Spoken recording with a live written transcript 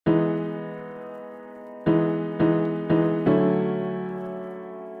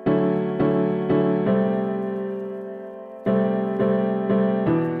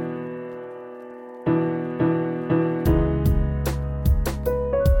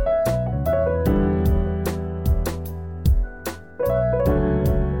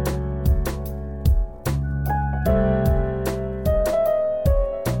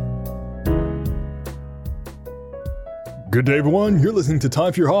Good day, everyone. You're listening to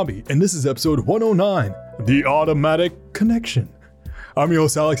Time for Your Hobby, and this is episode 109, The Automatic Connection. I'm your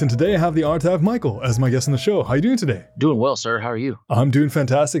host, Alex, and today I have the honor to have Michael as my guest on the show. How are you doing today? Doing well, sir. How are you? I'm doing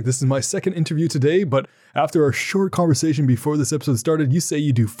fantastic. This is my second interview today, but after our short conversation before this episode started, you say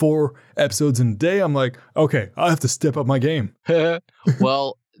you do 4 episodes in a day. I'm like, okay, I have to step up my game.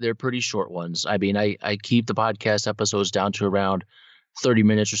 Well, they're pretty short ones. I mean, I keep the podcast episodes down to around 30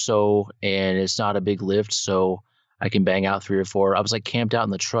 minutes or so, and it's not a big lift, so I can bang out 3 or 4. I was like camped out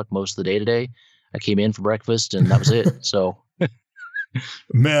in the truck most of the day today. I came in for breakfast, and that was it. So,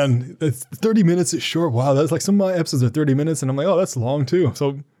 man, 30 minutes is short. Wow, that's like some of my episodes are 30 minutes, and I'm like, oh, that's long too.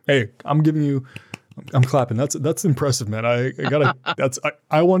 So, hey, I'm clapping. That's impressive, man. I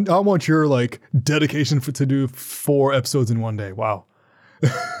want your like dedication to do 4 episodes in one day. Wow.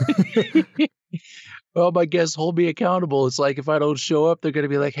 well, my guests hold me accountable. It's like if I don't show up, they're going to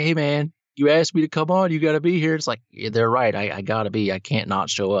be like, hey, man, you asked me to come on. You got to be here. It's like, yeah, they're right. I got to be. I can't not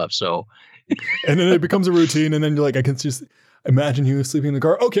show up. So, and then it becomes a routine. And then you're like, I can just imagine you sleeping in the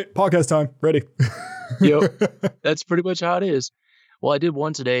car. Okay, podcast time. Ready. Yep. That's pretty much how it is. Well, I did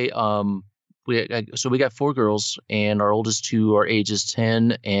one today. So we got 4 girls, and our oldest 2 are ages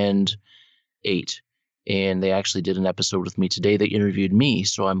 10 and 8. And they actually did an episode with me today. They interviewed me.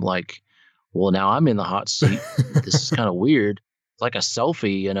 So I'm like, well, now I'm in the hot seat. This is kind of weird. It's like a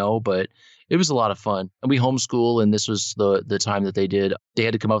selfie, but it was a lot of fun. And we homeschool, and this was the time that they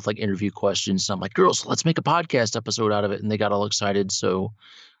had to come up with like interview questions. So I'm like, girls, let's make a podcast episode out of it. And they got all excited. So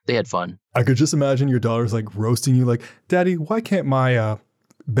they had fun. I could just imagine your daughters like roasting you like, Daddy, why can't my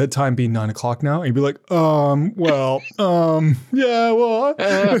bedtime be 9 o'clock now? And you'd be like, yeah, well,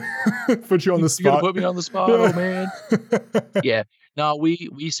 put you on the spot. You're gonna put me on the spot, oh man. Yeah. No, we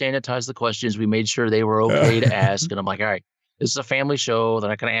sanitized the questions. We made sure they were okay to ask. And I'm like, all right, this is a family show. They're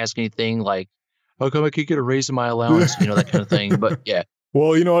not going to ask anything like, how come I can't get a raise in my allowance? that kind of thing. But yeah.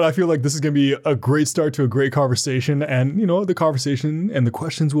 Well, you know what? I feel like this is going to be a great start to a great conversation. And, the conversation and the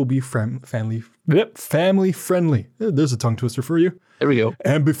questions will be family friendly. There's a tongue twister for you. There we go.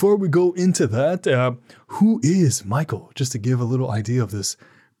 And before we go into that, who is Michael? Just to give a little idea of this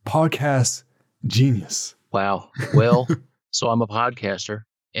podcast genius. Wow. Well, so I'm a podcaster,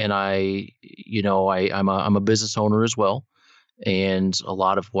 and I'm a business owner as well. And a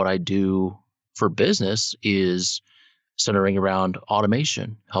lot of what I do for business is centering around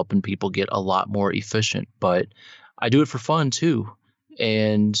automation, helping people get a lot more efficient. But I do it for fun too.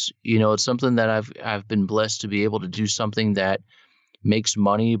 And, it's something that I've been blessed to be able to do something that makes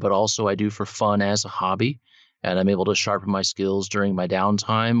money, but also I do for fun as a hobby. And I'm able to sharpen my skills during my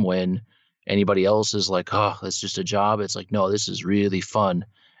downtime when anybody else is like, oh, that's just a job. It's like, no, this is really fun.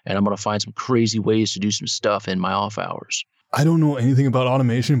 And I'm going to find some crazy ways to do some stuff in my off hours. I don't know anything about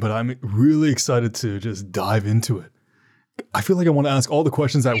automation, but I'm really excited to just dive into it. I feel like I want to ask all the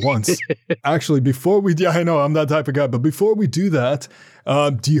questions at once. Actually, I know I'm that type of guy, but before we do that,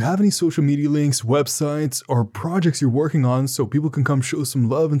 do you have any social media links, websites, or projects you're working on so people can come show some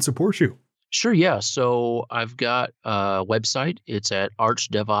love and support you? Sure, yeah. So I've got a website. It's at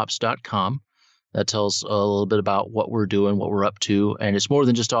archdevops.com. That tells a little bit about what we're doing, what we're up to. And it's more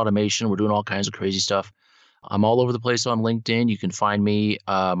than just automation. We're doing all kinds of crazy stuff. I'm all over the place on LinkedIn. You can find me.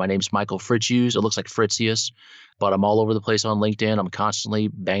 My name's Michael Fritzius. It looks like Fritzius, but I'm all over the place on LinkedIn. I'm constantly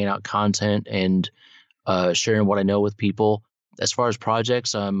banging out content and sharing what I know with people. As far as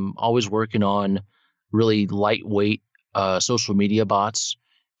projects, I'm always working on really lightweight social media bots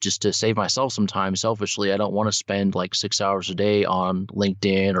just to save myself some time. Selfishly, I don't want to spend like 6 hours a day on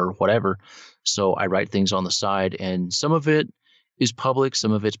LinkedIn or whatever. So I write things on the side, and some of it is public,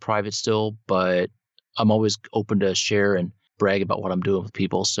 some of it's private still, but I'm always open to share and brag about what I'm doing with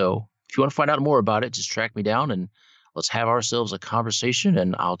people. So if you want to find out more about it, just track me down and let's have ourselves a conversation,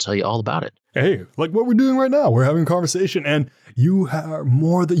 and I'll tell you all about it. Hey, like what we're doing right now, we're having a conversation, and you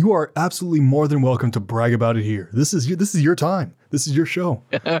are absolutely more than welcome to brag about it here. This is your time. This is your show.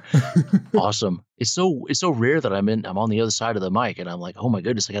 Awesome. It's so rare that I'm on the other side of the mic, and I'm like, oh my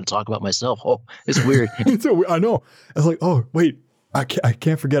goodness, I got to talk about myself. Oh, it's weird. I know. It's like, oh wait. I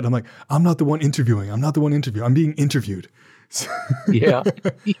can't forget. I'm like, I'm not the one interviewing. I'm being interviewed. Yeah.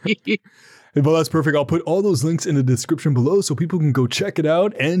 Well, that's perfect. I'll put all those links in the description below so people can go check it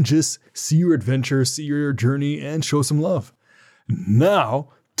out and just see your adventure, see your journey, and show some love. Now,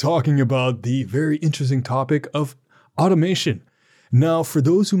 talking about the very interesting topic of automation. Now, for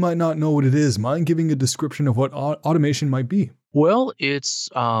those who might not know what it is, mind giving a description of what automation might be? Well, it's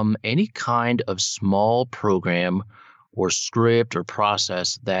any kind of small program or script or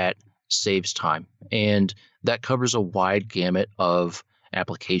process that saves time. And that covers a wide gamut of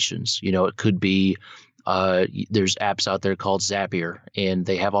applications. It could be There's apps out there called Zapier, and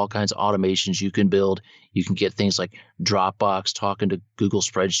they have all kinds of automations you can build. You can get things like Dropbox talking to Google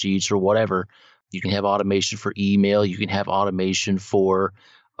spreadsheets or whatever. You can have automation for email. You can have automation for,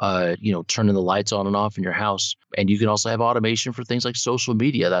 turning the lights on and off in your house. And you can also have automation for things like social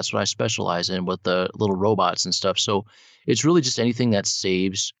media. That's what I specialize in with the little robots and stuff. So it's really just anything that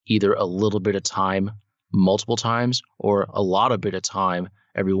saves either a little bit of time multiple times or a lot of bit of time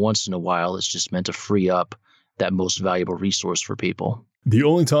every once in a while. It's just meant to free up that most valuable resource for people. The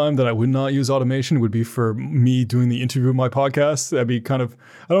only time that I would not use automation would be for me doing the interview of my podcast. That'd be kind of,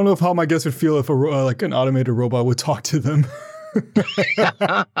 I don't know how my guests would feel if like an automated robot would talk to them.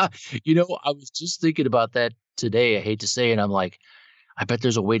 I was just thinking about that today. I hate to say it. I'm like, I bet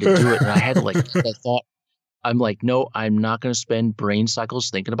there's a way to do it. And I had to that thought. I'm like, no, I'm not going to spend brain cycles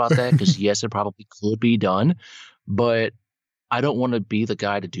thinking about that because yes, it probably could be done, but I don't want to be the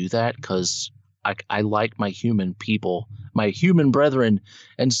guy to do that because I like my human people, my human brethren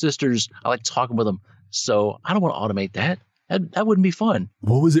and sisters. I like talking with them. So I don't want to automate that. That wouldn't be fun.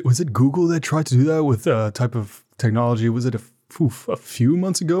 What was it? Was it Google that tried to do that with a type of technology? Was it a few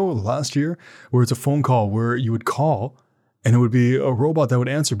months ago, last year, where it's a phone call where you would call and it would be a robot that would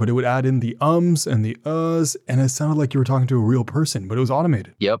answer, but it would add in the ums and the uhs, and it sounded like you were talking to a real person, but it was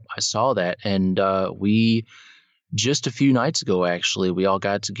automated. Yep, I saw that. And we, just a few nights ago, actually, we all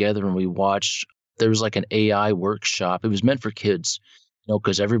got together and we watched, there was like an AI workshop. It was meant for kids,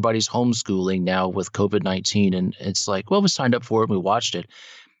 because everybody's homeschooling now with COVID-19. And it's like, well, we signed up for it and we watched it.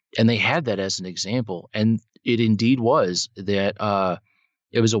 And they had that as an example. And it indeed was that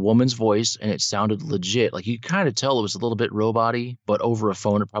it was a woman's voice and it sounded legit. Like you kind of tell it was a little bit robot-y, but over a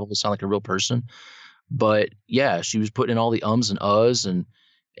phone, it probably sounded like a real person. But yeah, she was putting in all the ums and uhs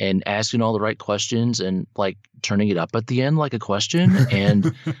and asking all the right questions and like turning it up at the end like a question. And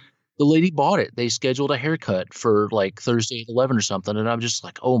the lady bought it. They scheduled a haircut for like Thursday at 11 or something. And I'm just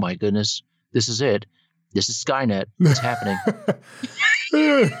like, oh my goodness, this is it. This is Skynet. It's happening.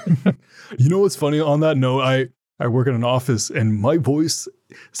 You know what's funny on that note? I work in an office and my voice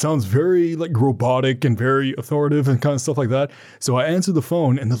sounds very like robotic and very authoritative and kind of stuff like that. So I answered the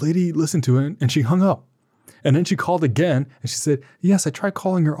phone and the lady listened to it and she hung up. And then she called again and she said, yes, I tried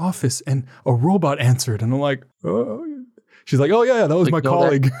calling your office and a robot answered. And I'm like, oh. She's like, oh yeah, that was my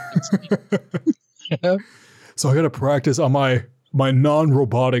colleague. So I got to practice on my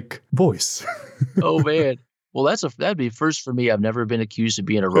non-robotic voice. Oh man. Well, that'd be first for me. I've never been accused of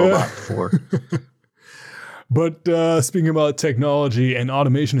being a robot before. But speaking about technology and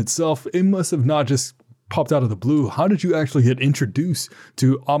automation itself, it must have not just popped out of the blue. How did you actually get introduced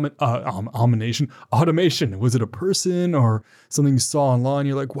to automation? Was it a person or something you saw online?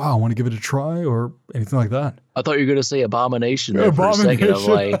 You're like, wow, I want to give it a try or anything like that? I thought you were going to say abomination there for a second. I'm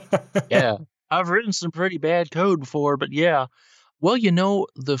like, yeah, I've written some pretty bad code before, but yeah. Well,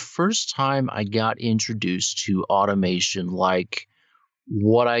 the first time I got introduced to automation, like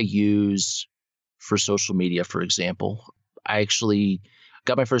what I use for social media, for example, I actually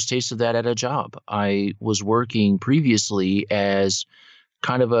got my first taste of that at a job. I was working previously as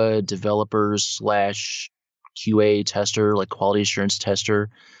kind of a developer / QA tester, like quality assurance tester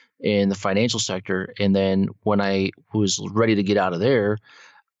in the financial sector. And then when I was ready to get out of there,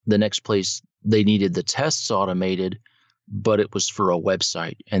 the next place they needed the tests automated, but it was for a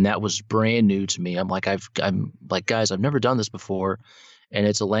website. And that was brand new to me. I'm like, guys, I've never done this before. And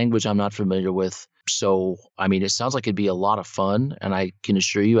it's a language I'm not familiar with. So, I mean, it sounds like it'd be a lot of fun, and I can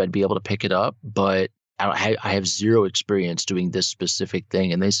assure you I'd be able to pick it up, but I have zero experience doing this specific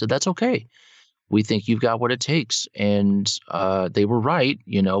thing. And they said, that's okay. We think you've got what it takes. And they were right.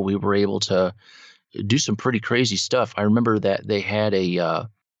 We were able to do some pretty crazy stuff. I remember that they had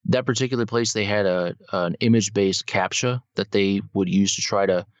that particular place, they had an image-based CAPTCHA that they would use to try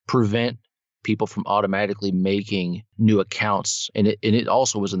to prevent people from automatically making new accounts. And it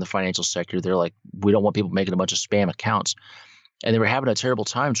also was in the financial sector. They're like, we don't want people making a bunch of spam accounts. And they were having a terrible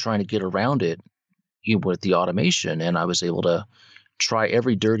time trying to get around it with the automation. And I was able to try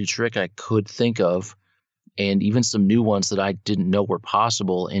every dirty trick I could think of, and even some new ones that I didn't know were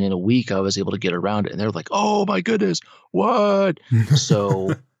possible. And in a week, I was able to get around it. And they're like, oh my goodness, what?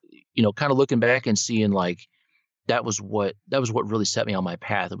 So, kind of looking back and seeing like, that was what really set me on my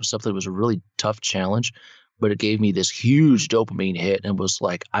path. It was something that was a really tough challenge, but it gave me this huge dopamine hit and was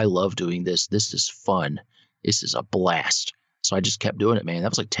like, I love doing this. This is fun. This is a blast. So I just kept doing it, man.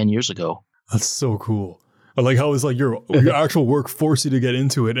 That was like 10 years ago. That's so cool. I like how it's like your actual work forced you to get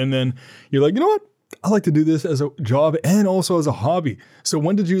into it. And then you're like, you know what? I like to do this as a job and also as a hobby. So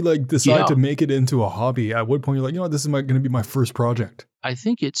when did you decide to make it into a hobby? At what point you're like, this is going to be my first project? I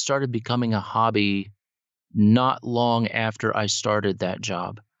think it started becoming a hobby not long after I started that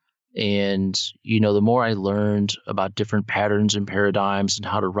job. And, the more I learned about different patterns and paradigms and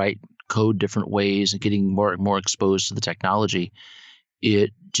how to write code different ways and getting more and more exposed to the technology,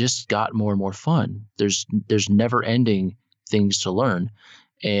 it just got more and more fun. There's never ending things to learn.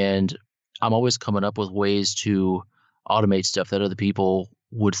 And I'm always coming up with ways to automate stuff that other people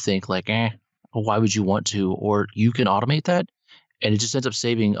would think like, why would you want to? Or you can automate that. And it just ends up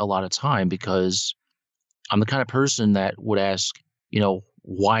saving a lot of time because I'm the kind of person that would ask,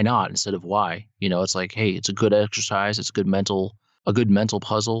 why not instead of why? It's like, hey, it's a good exercise. It's a good mental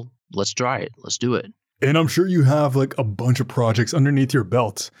puzzle. Let's try it. Let's do it. And I'm sure you have like a bunch of projects underneath your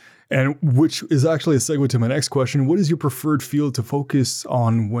belt, and which is actually a segue to my next question. What is your preferred field to focus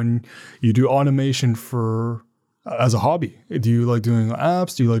on when you do automation as a hobby? Do you like doing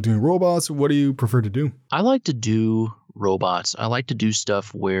apps? Do you like doing robots? What do you prefer to do? I like to do robots. I like to do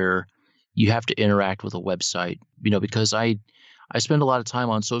stuff where you have to interact with a website, because I spend a lot of time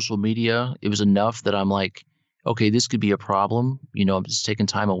on social media. It was enough that I'm like, okay, this could be a problem. I'm just taking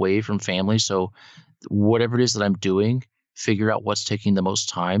time away from family. So whatever it is that I'm doing, figure out what's taking the most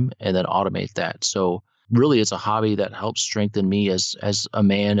time and then automate that. So really it's a hobby that helps strengthen me as a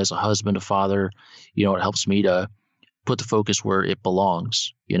man, as a husband, a father. It helps me to put the focus where it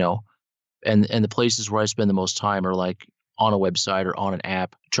belongs, and the places where I spend the most time are like on a website or on an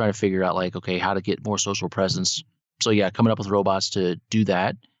app, trying to figure out like, okay, how to get more social presence. So yeah, coming up with robots to do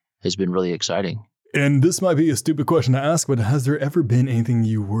that has been really exciting. And this might be a stupid question to ask, but has there ever been anything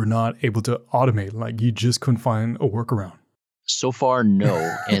you were not able to automate? Like you just couldn't find a workaround? So far,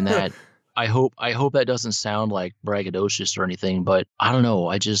 no. And that I hope that doesn't sound like braggadocious or anything, but I don't know.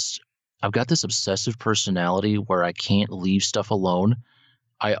 I've got this obsessive personality where I can't leave stuff alone.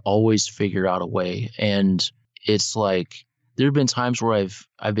 I always figure out a way. And it's like, there have been times where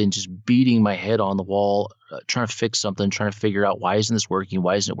I've been just beating my head on the wall, trying to fix something, trying to figure out why isn't this working?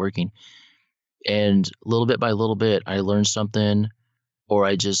 Why isn't it working? And little bit by little bit, I learn something, or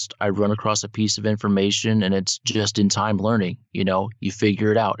I run across a piece of information, and it's just in time learning. You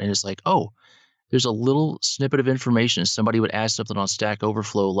figure it out, and it's like, oh, there's a little snippet of information. Somebody would ask something on Stack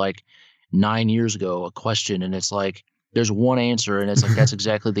Overflow like 9 years ago, a question, and it's like there's one answer, and it's like that's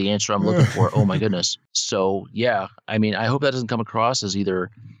exactly the answer I'm looking for. Oh my goodness. So yeah, I mean, I hope that doesn't come across as either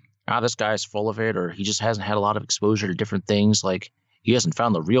this guy's full of it, or he just hasn't had a lot of exposure to different things. Like he hasn't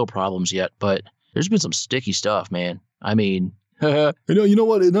found the real problems yet, but there's been some sticky stuff, man. I mean, you know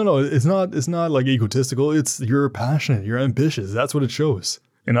what? No, it's not like egotistical. You're passionate, you're ambitious. That's what it shows.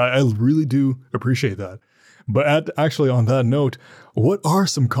 And I really do appreciate that. But actually on that note, what are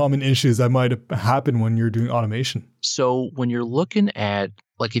some common issues that might happen when you're doing automation? So when you're looking at,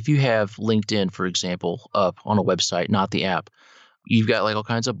 like if you have LinkedIn, for example, up on a website, not the app, you've got like all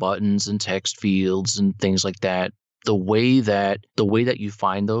kinds of buttons and text fields and things like that. The way that you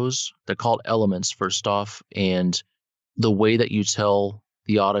find those, they're called elements first off, and the way that you tell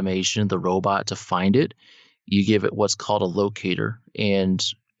the automation, the robot to find it, you give it what's called a locator. And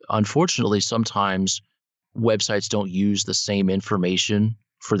unfortunately, sometimes websites don't use the same information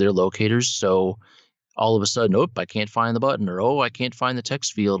for their locators. So all of a sudden, nope, I can't find the button, or I can't find the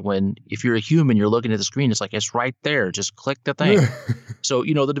text field. When if you're a human, you're looking at the screen, it's like, it's right there. Just click the thing. So,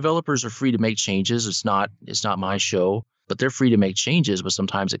 the developers are free to make changes. It's not my show, but they're free to make changes, but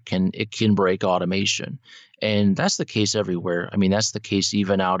sometimes it can break automation. And that's the case everywhere. I mean, that's the case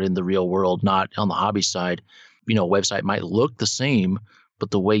even out in the real world, not on the hobby side. A website might look the same,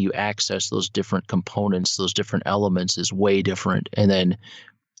 but the way you access those different components, those different elements is way different. And then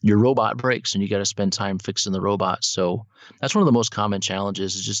your robot breaks and you got to spend time fixing the robot. So that's one of the most common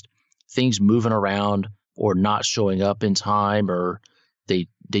challenges, is just things moving around or not showing up in time, or they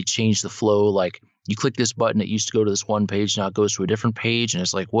change the flow. Like you click this button, it used to go to this one page, now it goes to a different page, and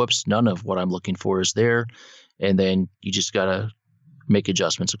it's like, whoops, none of what I'm looking for is there. And then you just got to make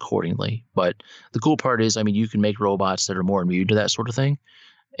adjustments accordingly. But the cool part is, I mean, you can make robots that are more immune to that sort of thing.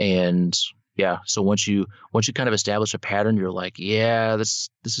 And yeah, so once you kind of establish a pattern, you're like, yeah, this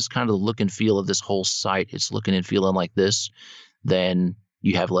is kind of the look and feel of this whole site. It's looking and feeling like this. Then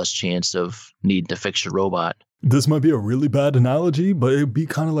you have less chance of needing to fix your robot. This might be a really bad analogy, but it'd be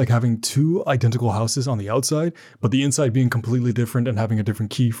kind of like having two identical houses on the outside, but the inside being completely different and having a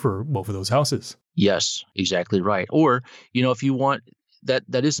different key for both of those houses. Yes, exactly right. Or, if you want, that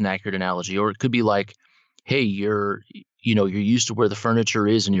is an accurate analogy. Or it could be like, hey, you're used to where the furniture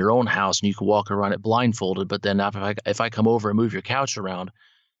is in your own house and you can walk around it blindfolded. But then if I come over and move your couch around,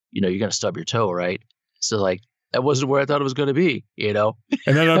 you're going to stub your toe, right? So like that wasn't where I thought it was going to be, you know?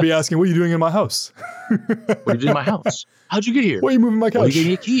 And then I'd be asking, what are you doing in my house? What are you doing in my house? How'd you get here? Why are you moving my couch? Well, you gave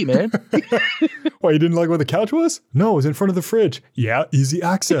me a key, man. Why, you didn't like where the couch was? No, it was in front of the fridge. Yeah, easy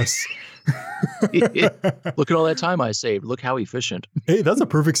access. Look at all that time I saved. Look how efficient. Hey, that's a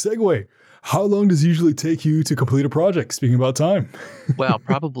perfect segue. How long does it usually take you to complete a project? Speaking about time. Well,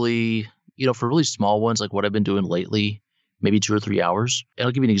 probably, for really small ones, like what I've been doing lately, maybe 2 or 3 hours. And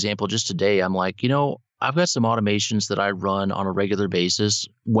I'll give you an example. Just today, I'm like, I've got some automations that I run on a regular basis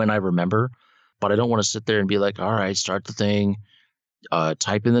when I remember, but I don't want to sit there and be like, all right, start the thing,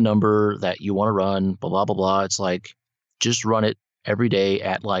 type in the number that you want to run, blah, blah, blah, blah. It's like, just run it every day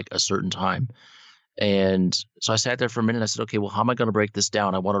at like a certain time. And so I sat there for a minute and I said, okay, well, how am I going to break this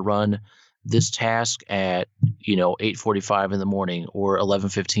down? I want to run this task at, 8:45 in the morning or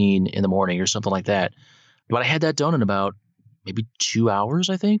 11:15 in the morning or something like that. But I had that done in about maybe 2 hours,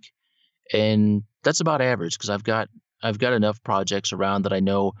 I think. And that's about average because I've got enough projects around that I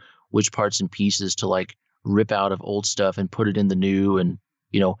know which parts and pieces to like rip out of old stuff and put it in the new and,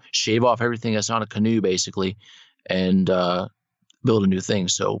 shave off everything that's on a canoe basically and build a new thing.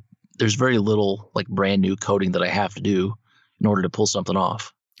 So there's very little like brand new coding that I have to do in order to pull something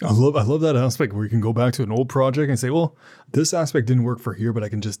off. I love that aspect where you can go back to an old project and say, well, this aspect didn't work for here, but I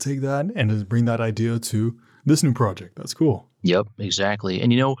can just take that and just bring that idea to this new project. That's cool. Yep, exactly.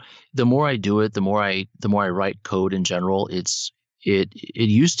 And the more I do it, the more I write code in general. It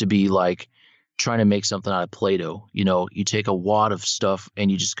used to be like trying to make something out of Play-Doh. You take a wad of stuff and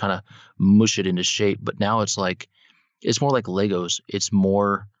you just kind of mush it into shape. But now it's more like Legos. It's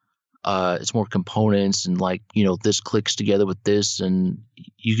more components and like, this clicks together with this and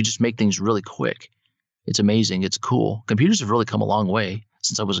you can just make things really quick. It's amazing. It's cool. Computers have really come a long way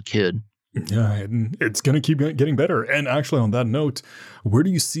since I was a kid. Yeah, and it's going to keep getting better. And actually on that note, where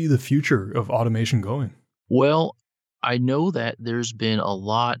do you see the future of automation going? Well, I know that there's been a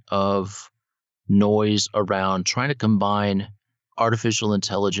lot of noise around trying to combine artificial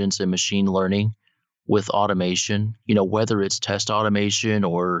intelligence and machine learning with automation, whether it's test automation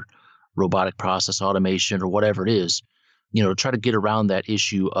or robotic process automation or whatever it is, to try to get around that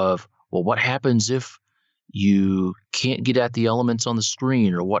issue of, well, what happens if you can't get at the elements on the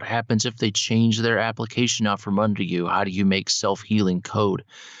screen, or what happens if they change their application out from under you? How do you make self-healing code?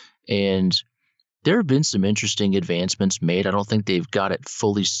 And there have been some interesting advancements made. I don't think they've got it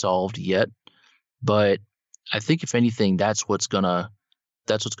fully solved yet, but I think if anything, that's what's gonna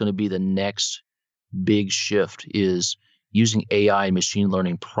be the next big shift is using AI and machine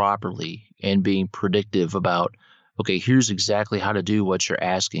learning properly and being predictive about, okay, here's exactly how to do what you're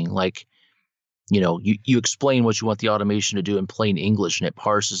asking. Like, you explain what you want the automation to do in plain English and it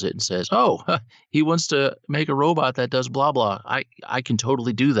parses it and says, oh, he wants to make a robot that does blah, blah. I can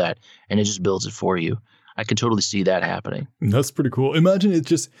totally do that. And it just builds it for you. I can totally see that happening. That's pretty cool. Imagine it's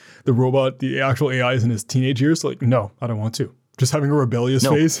just the robot, the actual AI is in his teenage years. Like, no, I don't want to. Just having a rebellious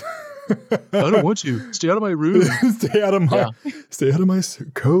face. I don't want to. Stay out of my room. Stay out of my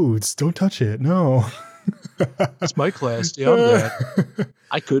codes. Don't touch it. No. That's my class. Stay out of that.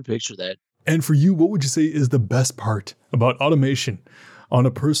 I could picture that. And for you, what would you say is the best part about automation on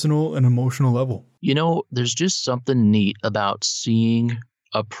a personal and emotional level? There's just something neat about seeing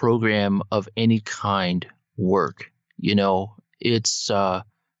a program of any kind work. It's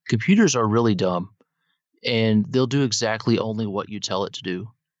computers are really dumb and they'll do exactly only what you tell it to do.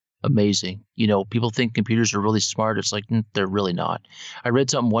 Amazing. People think computers are really smart. It's like, they're really not. I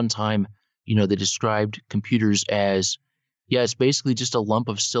read something one time, they described computers as, yeah, it's basically just a lump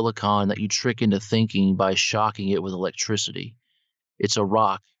of silicon that you trick into thinking by shocking it with electricity. It's a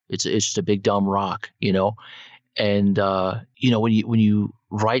rock. It's just a big dumb rock, And when you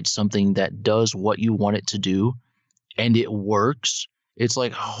write something that does what you want it to do and it works, it's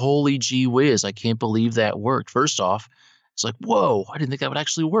like, holy gee whiz, I can't believe that worked. First off, it's like, whoa, I didn't think that would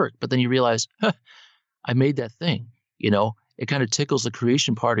actually work. But then you realize, I made that thing. It kind of tickles the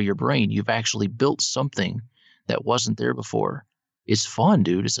creation part of your brain. You've actually built something that wasn't there before. It's fun,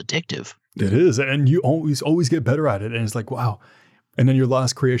 dude. It's addictive. It is. And you always get better at it. And it's like, wow. And then your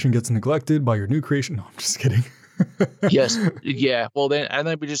last creation gets neglected by your new creation. No, I'm just kidding. Yes. Yeah. Well, then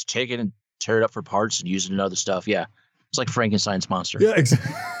we just take it and tear it up for parts and use it in other stuff. Yeah. It's like Frankenstein's monster. Yeah,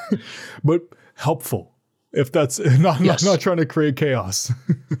 exactly. But helpful. If that's not trying to create chaos.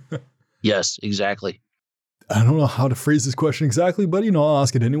 Yes, exactly. I don't know how to phrase this question exactly, but I'll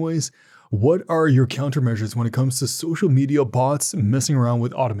ask it anyways. What are your countermeasures when it comes to social media bots messing around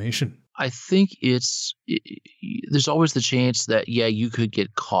with automation? I think there's always the chance that, yeah, you could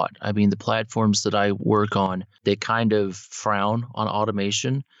get caught. I mean, the platforms that I work on, they kind of frown on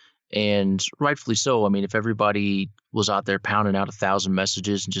automation. And rightfully so. I mean, if everybody was out there pounding out 1,000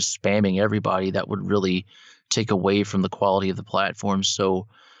 messages and just spamming everybody, that would really take away from the quality of the platform. So,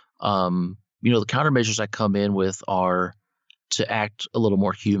 the countermeasures I come in with are to act a little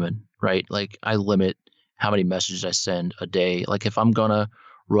more human, right? Like I limit how many messages I send a day. Like if I'm going to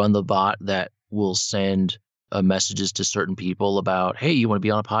run the bot that will send messages to certain people about, hey, you want to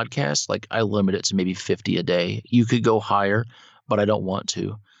be on a podcast? Like I limit it to maybe 50 a day. You could go higher, but I don't want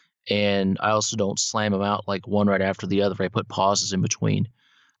to. And I also don't slam them out like one right after the other. I put pauses in between.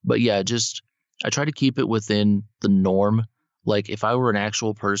 But yeah, I try to keep it within the norm. Like if I were an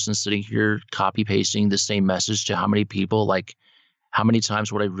actual person sitting here copy pasting the same message to how many people, like how many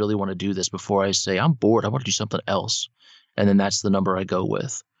times would I really want to do this before I say, I'm bored, I want to do something else. And then that's the number I go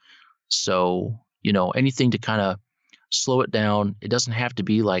with. So, anything to kind of slow it down. It doesn't have to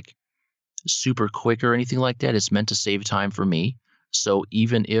be like super quick or anything like that. It's meant to save time for me. So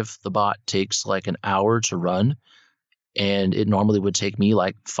even if the bot takes like an hour to run and it normally would take me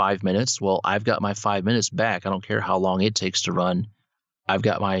like 5 minutes, well, I've got my 5 minutes back. I don't care how long it takes to run. I've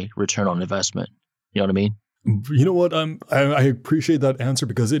got my return on investment. You know what I mean? You know what? I appreciate that answer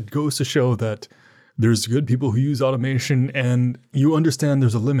because it goes to show that there's good people who use automation and you understand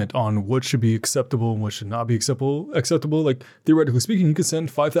there's a limit on what should be acceptable and what should not be acceptable. Like theoretically speaking, you could send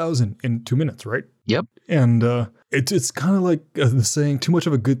 5,000 in 2 minutes, right? Yep. And it's kind of like the saying, too much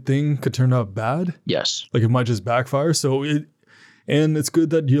of a good thing could turn out bad. Yes. Like it might just backfire. And it's good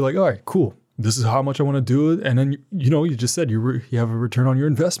that you're like, all right, cool. This is how much I want to do it. And then, you just said you have a return on your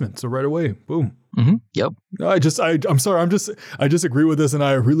investment. So right away, boom. Mm-hmm. Yep. I'm sorry. I just agree with this. And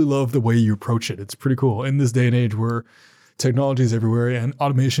I really love the way you approach it. It's pretty cool in this day and age where technology is everywhere and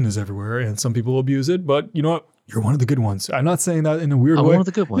automation is everywhere and some people abuse it, but you know what? You're one of the good ones. I'm not saying that in a weird way. I'm one of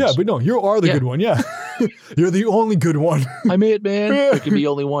the good ones. Yeah, but no, you are the good one. Yeah. You're the only good one. I'm it, man. There can be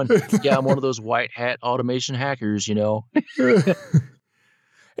only one. Yeah, I'm one of those white hat automation hackers,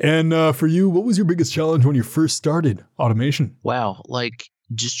 And for you, what was your biggest challenge when you first started automation? Wow, like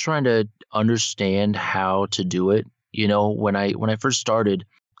just trying to understand how to do it. When I first started,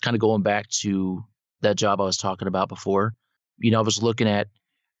 kind of going back to that job I was talking about before, I was looking at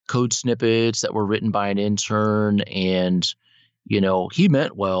code snippets that were written by an intern and, he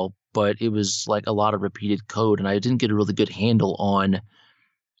meant well, but it was like a lot of repeated code and I didn't get a really good handle on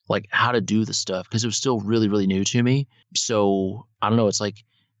like how to do the stuff because it was still really, really new to me. So I don't know, it's like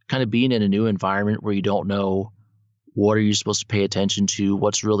kind of being in a new environment where you don't know what are you supposed to pay attention to,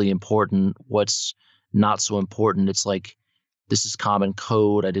 what's really important, what's not so important. It's like, this is common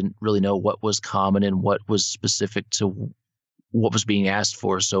code. I didn't really know what was common and what was specific to what was being asked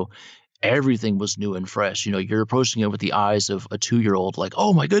for. So everything was new and fresh. You're approaching it with the eyes of a 2-year-old, like,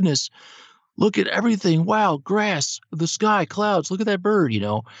 oh my goodness, look at everything. Wow, grass, the sky, clouds, look at that bird,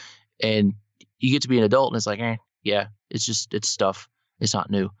 and you get to be an adult and it's like, yeah, it's stuff. It's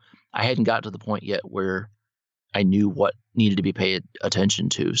not new. I hadn't got to the point yet where I knew what needed to be paid attention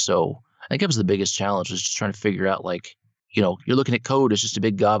to. So I think that was the biggest challenge, was just trying to figure out like, you're looking at code, it's just a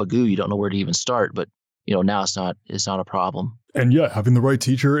big gob of goo. You don't know where to even start, but now it's not a problem. And yeah, having the right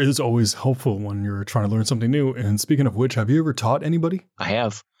teacher is always helpful when you're trying to learn something new. And speaking of which, have you ever taught anybody? I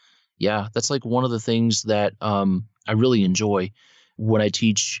have. Yeah, that's like one of the things that I really enjoy when I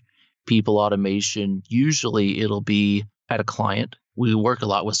teach people automation. Usually it'll be at a client. We work a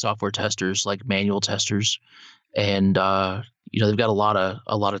lot with software testers, like manual testers, and they've got a lot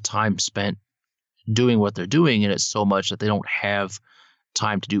of time spent doing what they're doing, and it's so much that they don't have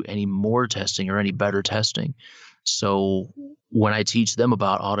time to do any more testing or any better testing. So when I teach them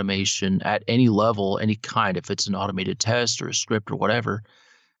about automation at any level, any kind, if it's an automated test or a script or whatever,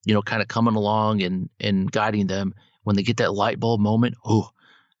 kind of coming along and guiding them, when they get that light bulb moment,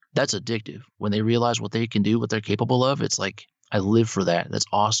 that's addictive. When they realize what they can do, what they're capable of, it's like, I live for that. That's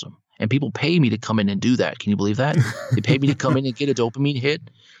awesome. And people pay me to come in and do that. Can you believe that? They pay me to come in and get a dopamine hit.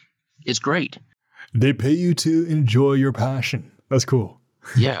 It's great. They pay you to enjoy your passion. That's cool.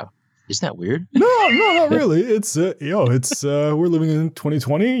 Yeah. Isn't that weird? No, not really. It's we're living in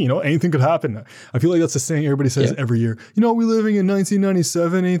 2020. Anything could happen. I feel like that's the saying everybody says every year. We're living in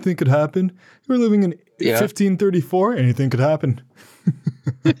 1997. Anything could happen. We're living in 1534. Anything could happen.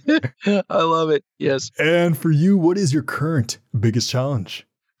 I love it. Yes. And for you, what is your current biggest challenge?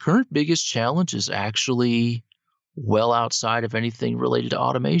 Current biggest challenge is actually well outside of anything related to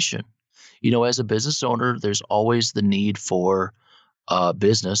automation. As a business owner, there's always the need for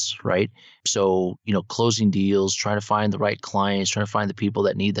business, right? So, closing deals, trying to find the right clients, trying to find the people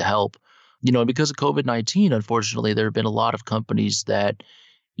that need the help. And because of COVID-19, unfortunately, there have been a lot of companies that,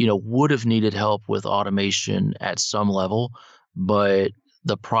 would have needed help with automation at some level, but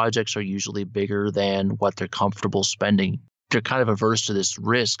the projects are usually bigger than what they're comfortable spending. They're kind of averse to this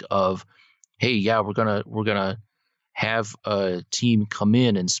risk of, hey, yeah, we're gonna have a team come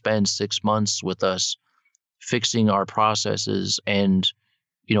in and spend 6 months with us fixing our processes and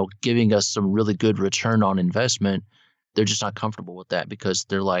giving us some really good return on investment. They're just not comfortable with that because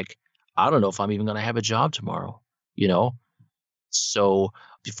they're like, I don't know if I'm even going to have a job tomorrow, you know? So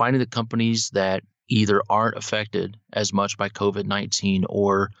you're finding the companies that either aren't affected as much by COVID-19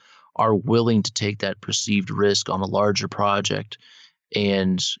 or are willing to take that perceived risk on a larger project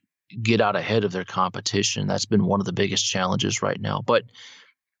and get out ahead of their competition. That's been one of the biggest challenges right now. But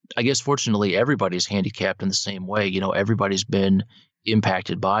I guess fortunately everybody's handicapped in the same way. Everybody's been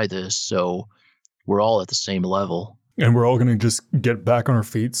impacted by this. So we're all at the same level. And we're all going to just get back on our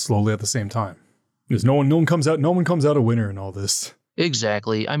feet slowly at the same time. Because no one comes out a winner in all this.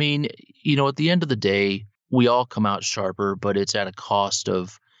 Exactly. I mean, at the end of the day, we all come out sharper, but it's at a cost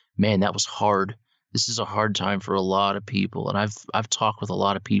of, man, that was hard. This is a hard time for a lot of people. And I've talked with a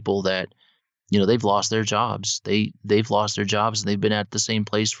lot of people that, they've lost their jobs. They've lost their jobs and they've been at the same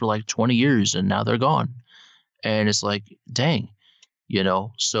place for like 20 years and now they're gone. And it's like, dang,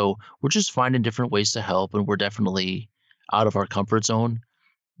 so we're just finding different ways to help. And we're definitely out of our comfort zone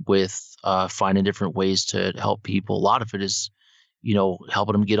with finding different ways to help people. A lot of it is,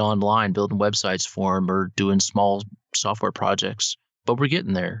 helping them get online, building websites for them or doing small software projects. But we're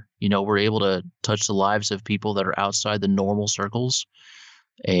getting there. We're able to touch the lives of people that are outside the normal circles,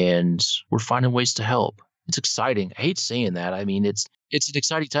 and we're finding ways to help. It's exciting. I hate saying that. I mean, it's an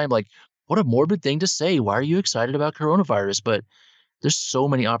exciting time. Like, what a morbid thing to say. Why are you excited about coronavirus? But there's so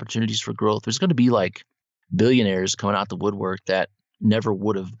many opportunities for growth. There's going to be like billionaires coming out the woodwork that never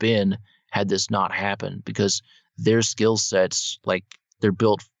would have been had this not happened, because their skill sets, like they're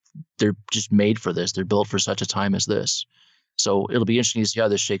just made for this. They're built for such a time as this. So it'll be interesting to see how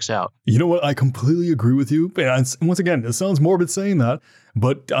this shakes out. You know what? I completely agree with you. And once again, it sounds morbid saying that,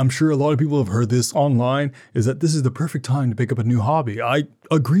 but I'm sure a lot of people have heard this online, is that this is the perfect time to pick up a new hobby. I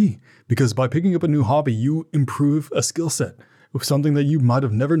agree, because by picking up a new hobby, you improve a skill set with something that you might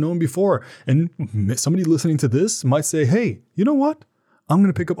have never known before. And somebody listening to this might say, hey, you know what? I'm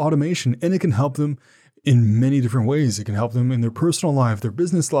going to pick up automation, and it can help them in many different ways. It can help them in their personal life, their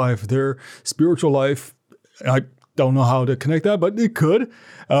business life, their spiritual life. I don't know how to connect that, but it could.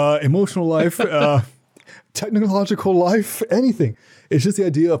 Emotional life, technological life, anything. It's just the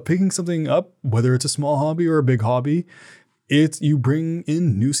idea of picking something up, whether it's a small hobby or a big hobby. You bring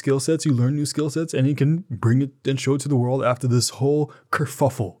in new skill sets, you learn new skill sets, and you can bring it and show it to the world after this whole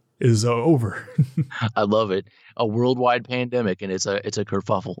kerfuffle is over. I love it. A worldwide pandemic, and it's a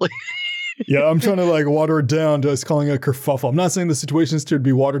kerfuffle. Yeah, I'm trying to like water it down, just calling it a kerfuffle. I'm not saying the situation is to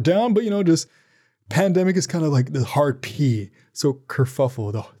be watered down, but just pandemic is kind of like the hard P. So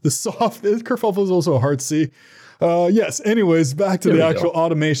kerfuffle, the soft kerfuffle is also a hard C. Yes. Anyways, back to the actual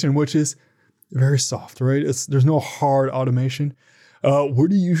automation, which is very soft, right? There's no hard automation. Where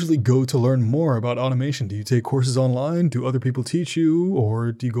do you usually go to learn more about automation? Do you take courses online? Do other people teach you,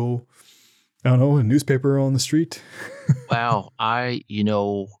 or do you go, I don't know, a newspaper on the street? Wow,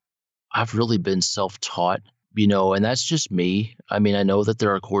 I've really been self-taught, and that's just me. I mean, I know that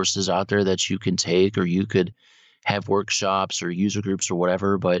there are courses out there that you can take, or you could have workshops or user groups or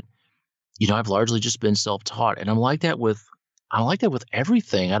whatever, but I've largely just been self-taught, and I'm like that with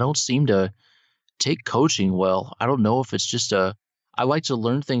everything. I don't seem to take coaching well. I don't know if it's just I like to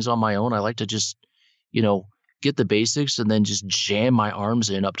learn things on my own. I like to just, get the basics and then just jam my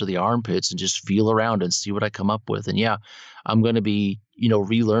arms in up to the armpits and just feel around and see what I come up with. And yeah, I'm going to be,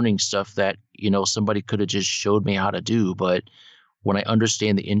 relearning stuff that, somebody could have just showed me how to do. But when I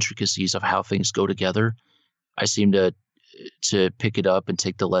understand the intricacies of how things go together, I seem to pick it up and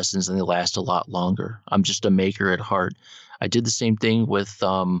take the lessons, and they last a lot longer. I'm just a maker at heart. I did the same thing with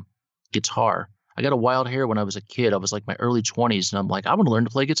guitar. I got a wild hair when I was a kid. I was like my early 20s, and I'm like, I want to learn to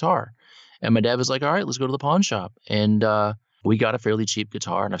play guitar. And my dad was like, all right, let's go to the pawn shop. And we got a fairly cheap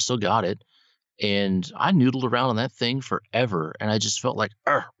guitar, and I've still got it. And I noodled around on that thing forever. And I just felt like,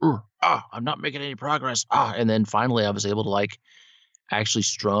 I'm not making any progress. And then finally I was able to like actually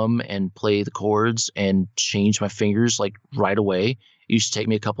strum and play the chords and change my fingers like right away. It used to take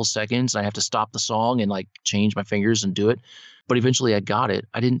me a couple seconds. And I have to stop the song and like change my fingers and do it. But eventually I got it.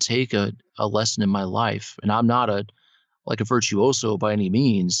 I didn't take a lesson in my life. And I'm not a virtuoso by any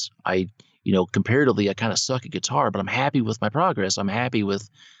means. Comparatively, I kind of suck at guitar, but I'm happy with my progress. I'm happy with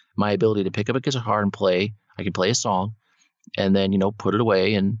my ability to pick up a guitar and play. I can play a song and then, put it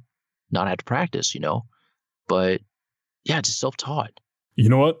away and not have to practice, But yeah, just self-taught. You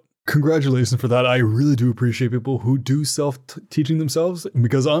know what? Congratulations for that. I really do appreciate people who do self-teaching themselves,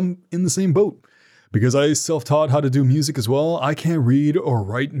 because I'm in the same boat. Because I self-taught how to do music as well. I can't read or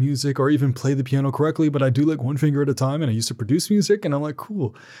write music or even play the piano correctly, but I do like one finger at a time. And I used to produce music, and I'm like,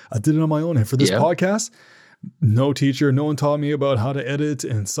 cool, I did it on my own. And for this podcast, no teacher, no one taught me about how to edit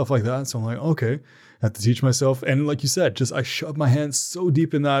and stuff like that. So I'm like, okay, I have to teach myself. And like you said, just I shoved my hands so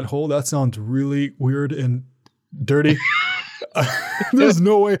deep in that hole. That sounds really weird and dirty. There's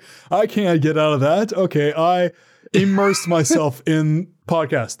no way I can't get out of that. Okay, I immersed myself in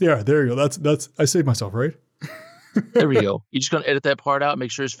podcast. Yeah, there you go. That's I saved myself, right? There we go. You're just gonna edit that part out,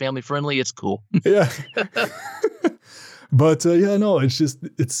 make sure it's family friendly. It's cool. Yeah. But yeah, no,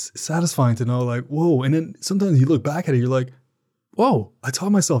 it's satisfying to know, like, whoa. And then sometimes you look back at it, you're like, whoa, I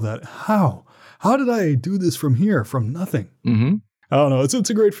taught myself that. How? How did I do this from here, from nothing? Mm-hmm. I don't know. It's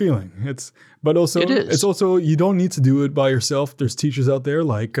a great feeling. But also, it's also, you don't need to do it by yourself. There's teachers out there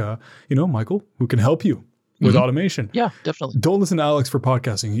like, Michael, who can help you with automation. Yeah, definitely. Don't listen to Alex for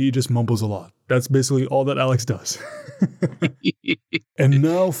podcasting. He just mumbles a lot. That's basically all that Alex does. And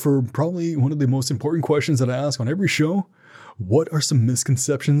now for probably one of the most important questions that I ask on every show. What are some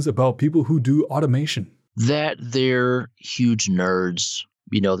misconceptions about people who do automation? That they're huge nerds.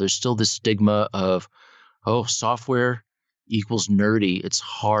 There's still this stigma of, software equals nerdy. It's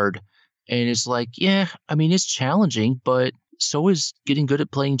hard. And it's like, yeah, it's challenging, but so is getting good at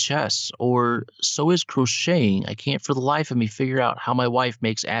playing chess, or so is crocheting. I can't for the life of me figure out how my wife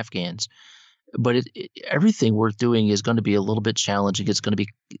makes Afghans. But everything worth doing is going to be a little bit challenging. It's going to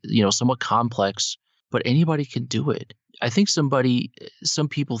be, somewhat complex, but anybody can do it. I think some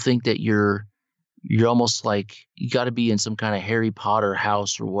people think that you're almost like you got to be in some kind of Harry Potter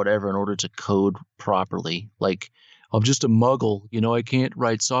house or whatever in order to code properly. Like, I'm just a muggle, I can't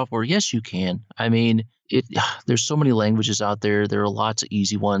write software. Yes, you can. There's so many languages out there. There are lots of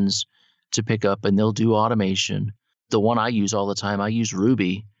easy ones to pick up, and they'll do automation. The one I use all the time, I use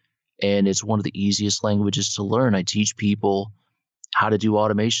Ruby, and it's one of the easiest languages to learn. I teach people how to do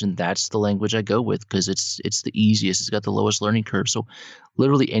automation. That's the language I go with because it's the easiest. It's got the lowest learning curve. So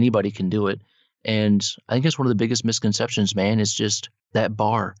literally anybody can do it. And I think it's one of the biggest misconceptions, man, is just that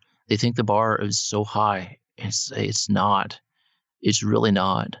bar. They think the bar is so high. It's not. It's really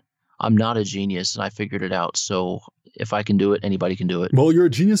not. I'm not a genius, and I figured it out. So if I can do it, anybody can do it. Well, you're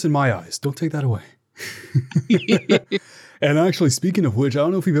a genius in my eyes. Don't take that away. And actually, speaking of which, I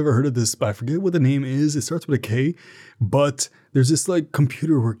don't know if you've ever heard of this, but I forget what the name is. It starts with a K, but there's this like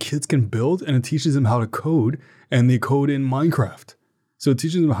computer where kids can build, and it teaches them how to code, and they code in Minecraft. So it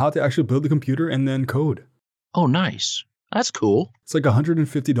teaches them how to actually build the computer and then code. Oh, nice. That's cool. It's like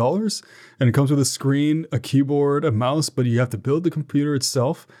 $150, and it comes with a screen, a keyboard, a mouse, but you have to build the computer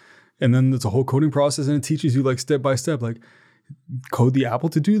itself. And then there's a whole coding process, and it teaches you like step by step, like code the Apple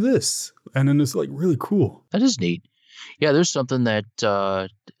to do this. And then it's like really cool. That is neat. Yeah, there's something that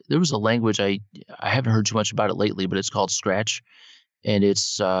there was a language I haven't heard too much about it lately, but it's called Scratch, and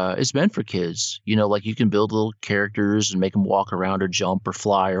it's meant for kids. Like you can build little characters and make them walk around or jump or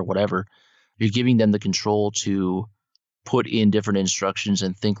fly or whatever. You're giving them the control to put in different instructions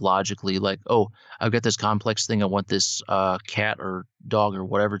and think logically. Like, oh, I've got this complex thing. I want this cat or dog or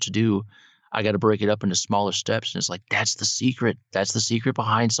whatever to do. I got to break it up into smaller steps. And it's like, that's the secret. That's the secret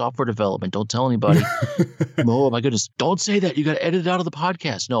behind software development. Don't tell anybody. Oh my goodness. Don't say that. You got to edit it out of the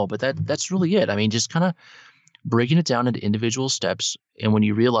podcast. No, but that's really it. Just kind of breaking it down into individual steps. And when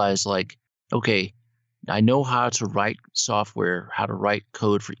you realize like, okay, I know how to write software, how to write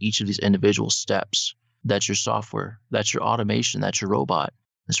code for each of these individual steps. That's your software. That's your automation. That's your robot.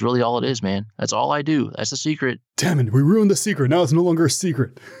 That's really all it is, man. That's all I do. That's the secret. Damn it. We ruined the secret. Now it's no longer a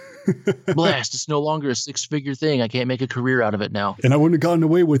secret. Blast. It's no longer a 6-figure thing. I can't make a career out of it now. And I wouldn't have gotten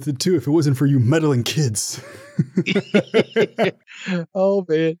away with it too if it wasn't for you meddling kids. Oh,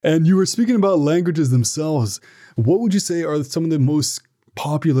 man. And you were speaking about languages themselves. What would you say are some of the most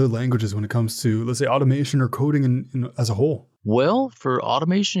popular languages when it comes to, let's say, automation or coding as a whole? Well, for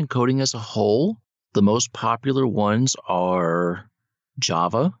automation and coding as a whole, the most popular ones are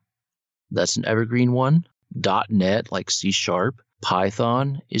Java. That's an evergreen one. .NET, like C#.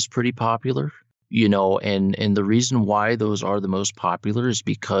 Python is pretty popular, and the reason why those are the most popular is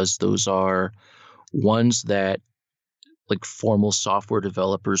because those are ones that like formal software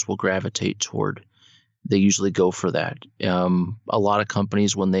developers will gravitate toward. They usually go for that. A lot of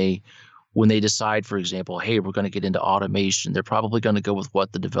companies, when they decide, for example, hey, we're going to get into automation, they're probably going to go with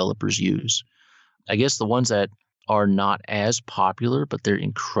what the developers use. I guess the ones that are not as popular, but they're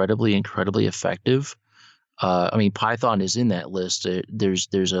incredibly, incredibly effective. Python is in that list.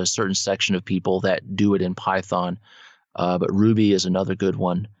 There's a certain section of people that do it in Python, but Ruby is another good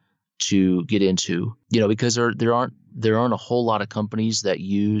one. to get into, because there aren't a whole lot of companies that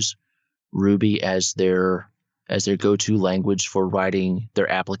use Ruby as their go-to language for writing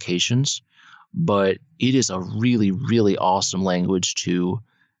their applications, but it is a really, really awesome language to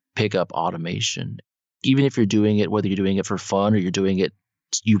pick up automation. Even if you're doing it, whether you're doing it for fun or you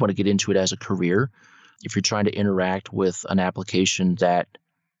want to get into it as a career, if you're trying to interact with an application that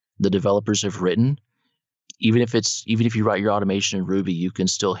the developers have written, even if you write your automation in Ruby, you can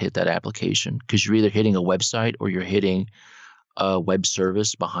still hit that application because you're either hitting a website or you're hitting a web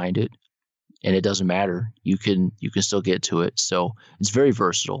service behind it, and it doesn't matter. You can still get to it. So it's very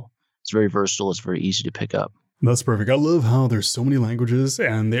versatile. It's very easy to pick up. That's perfect. I love how there's so many languages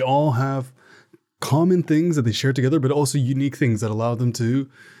and they all have common things that they share together, but also unique things that allow them to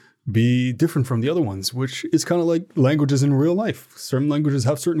be different from the other ones, which is kind of like languages in real life. Certain languages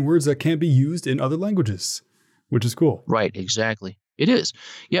have certain words that can't be used in other languages, which is cool. Right, exactly. It is.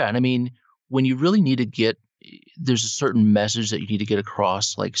 Yeah, and I mean, when you really need to there's a certain message that you need to get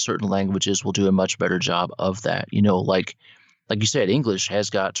across, like certain languages will do a much better job of that. Like you said, English has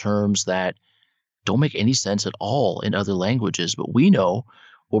got terms that don't make any sense at all in other languages, but we know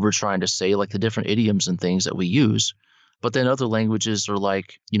what we're trying to say, like the different idioms and things that we use. But then other languages are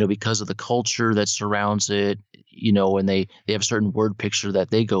like, because of the culture that surrounds it, and they have a certain word picture that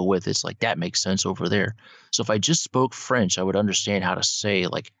they go with. It's like, that makes sense over there. So if I just spoke French, I would understand how to say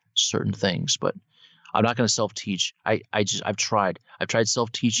like certain things, but I'm not going to self-teach. I've tried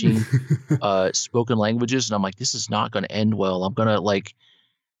self-teaching spoken languages, and I'm like, this is not going to end well. I'm going to like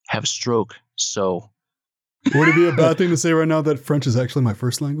have a stroke. So would it be a bad thing to say right now that French is actually my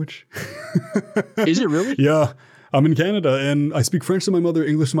first language? Is it really? Yeah. I'm in Canada and I speak French to my mother,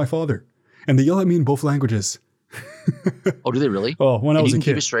 English to my father. And they yell at me in both languages. Oh, do they really? Oh, when I was a kid.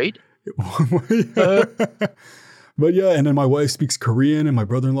 Keep it straight? But yeah, and then my wife speaks Korean and my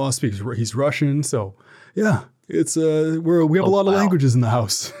brother-in-law he's Russian. So yeah, it's we have a lot of languages in the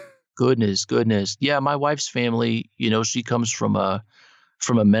house. Goodness. Yeah, my wife's family, she comes from a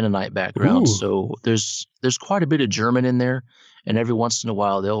Mennonite background. Ooh. So there's quite a bit of German in there, and every once in a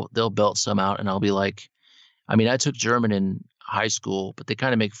while they'll belt some out and I'll be like, I mean, I took German in high school, but they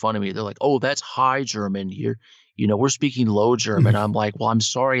kind of make fun of me. They're like, "Oh, that's high German. We're speaking low German." I'm like, "Well, I'm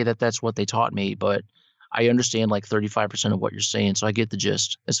sorry that's what they taught me, but I understand like 35% of what you're saying, so I get the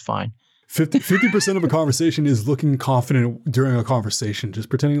gist. It's fine." 50% of a conversation is looking confident during a conversation, just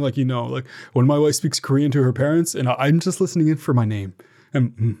pretending like like when my wife speaks Korean to her parents, and I'm just listening in for my name,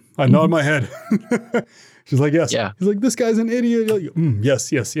 and I nod my head. She's like, "Yes." Yeah. He's like, "This guy's an idiot." Like,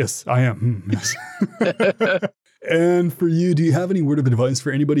 yes, I am. Yes. And for you, do you have any word of advice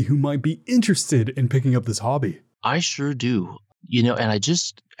for anybody who might be interested in picking up this hobby? I sure do. And I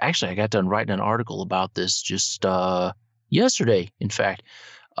got done writing an article about this just yesterday, in fact.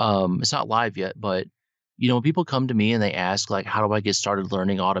 It's not live yet, but when people come to me and they ask like, how do I get started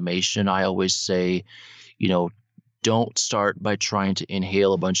learning automation? I always say, don't start by trying to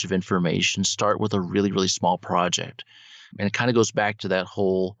inhale a bunch of information. Start with a really, really small project. And it kind of goes back to that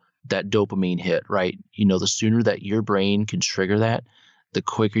dopamine hit, right? The sooner that your brain can trigger that, the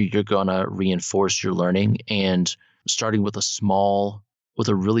quicker you're going to reinforce your learning. And starting with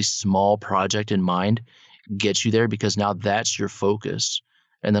a really small project in mind gets you there, because now that's your focus.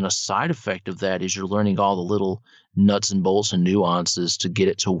 And then a side effect of that is you're learning all the little nuts and bolts and nuances to get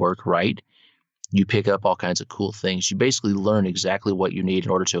it to work right. You pick up all kinds of cool things. You basically learn exactly what you need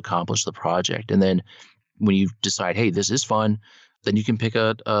in order to accomplish the project. And then when you decide, hey, this is fun, then you can pick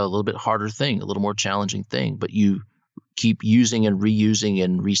a little bit harder thing, a little more challenging thing. But you keep using and reusing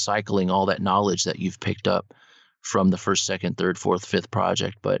and recycling all that knowledge that you've picked up from the first, second, third, fourth, fifth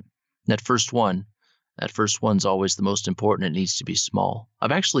project. But that first one's always the most important. It needs to be small.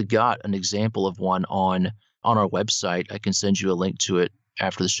 I've actually got an example of one on our website. I can send you a link to it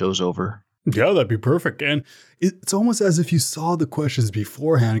after the show's over. Yeah, that'd be perfect. And it's almost as if you saw the questions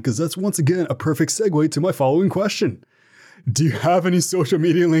beforehand, because that's once again a perfect segue to my following question. Do you have any social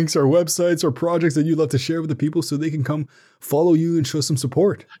media links or websites or projects that you'd love to share with the people so they can come follow you and show some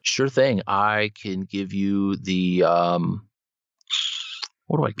support? Sure thing. I can give you the,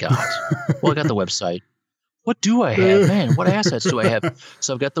 what do I got? Well, I got the website. What do I have? Man, what assets do I have?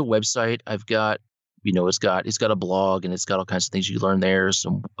 So I've got the website. I've got, it's got a blog, and it's got all kinds of things you learn there,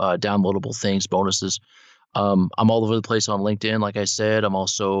 some downloadable things, bonuses. I'm all over the place on LinkedIn, like I said. I'm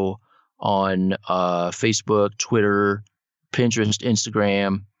also on Facebook, Twitter, Pinterest,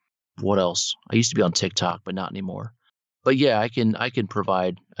 Instagram. What else? I used to be on TikTok, but not anymore. But yeah, I can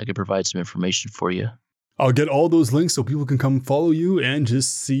provide some information for you. I'll get all those links so people can come follow you and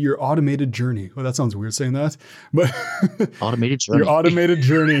just see your automated journey. Well, that sounds weird saying that, but Automated journey. your automated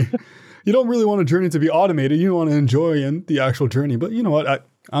journey. You don't really want a journey to be automated. You want to enjoy the actual journey. But you know what?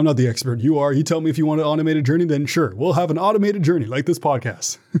 I'm not the expert. You are. You tell me if you want an automated journey, then sure, we'll have an automated journey like this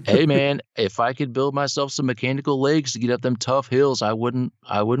podcast. Hey man, if I could build myself some mechanical legs to get up them tough hills, I wouldn't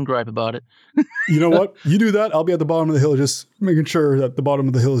gripe about it. You know what? You do that, I'll be at the bottom of the hill just making sure that the bottom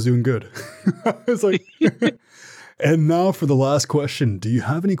of the hill is doing good. It's like, and now for the last question. Do you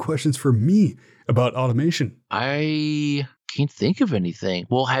have any questions for me about automation? I can't think of anything.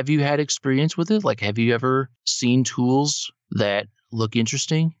 Well, have you had experience with it? Like, have you ever seen tools that look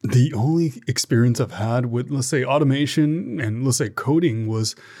interesting? The only experience I've had with, let's say, automation and let's say coding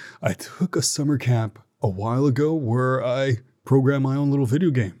was I took a summer camp a while ago where I programmed my own little video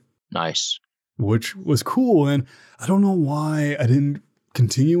game. Nice. Which was cool. And I don't know why I didn't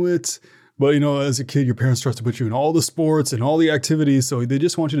continue it. But, you know, as a kid, your parents start to put you in all the sports and all the activities. So they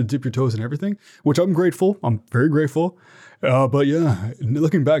just want you to dip your toes in everything, which I'm grateful. I'm very grateful. But yeah,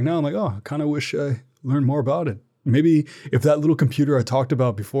 looking back now, I'm like, oh, I kind of wish I learned more about it. Maybe if that little computer I talked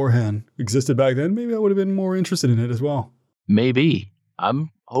about beforehand existed back then, maybe I would have been more interested in it as well. Maybe. I'm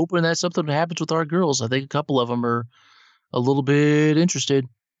hoping that something happens with our girls. I think a couple of them are a little bit interested.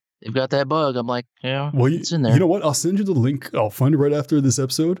 They've got that bug. I'm like, yeah, well, it's in there. You know what? I'll send you the link. I'll find it right after this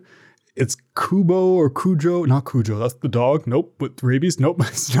episode. It's Kubo or Cujo. Not Cujo. That's the dog. Nope. With rabies. Nope.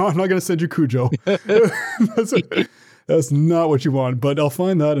 No, I'm not going to send you Cujo. That's not what you want. But I'll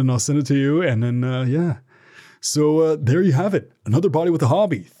find that and I'll send it to you. And then, yeah. So there you have it. Another Body with a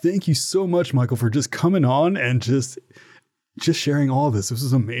Hobby. Thank you so much, Michael, for just coming on and just sharing all this. This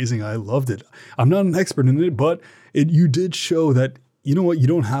was amazing. I loved it. I'm not an expert in it, but you did show that, you know what, you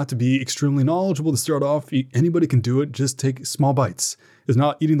don't have to be extremely knowledgeable to start off. Anybody can do it. Just take small bites. It's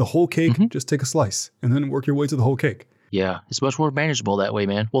not eating the whole cake. Mm-hmm. Just take a slice and then work your way to the whole cake. Yeah, it's much more manageable that way,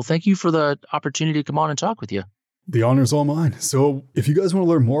 man. Well, thank you for the opportunity to come on and talk with you. The honor is all mine. So if you guys want to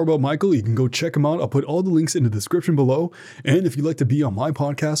learn more about Michael, you can go check him out. I'll put all the links in the description below. And if you'd like to be on my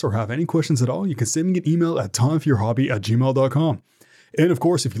podcast or have any questions at all, you can send me an email at timeforyourhobby@gmail.com. And of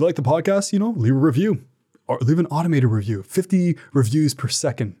course, if you like the podcast, leave a review or leave an automated review. 50 reviews per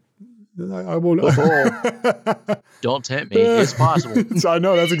second. I won't. Don't tempt me. It's possible. I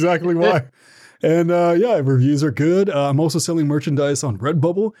know. That's exactly why. And yeah, reviews are good. I'm also selling merchandise on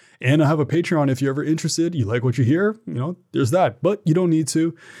Redbubble, and I have a Patreon if you're ever interested. You like what you hear, there's that. But you don't need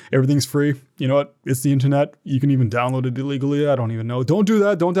to. Everything's free. You know what? It's the internet. You can even download it illegally. I don't even know. Don't do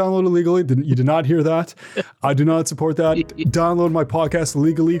that. Don't download it illegally. You did not hear that. I do not support that. Download my podcast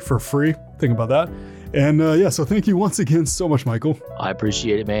legally for free. Think about that. And yeah, so thank you once again so much, Michael. I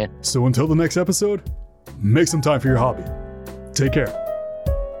appreciate it, man. So until the next episode, make some time for your hobby. Take care.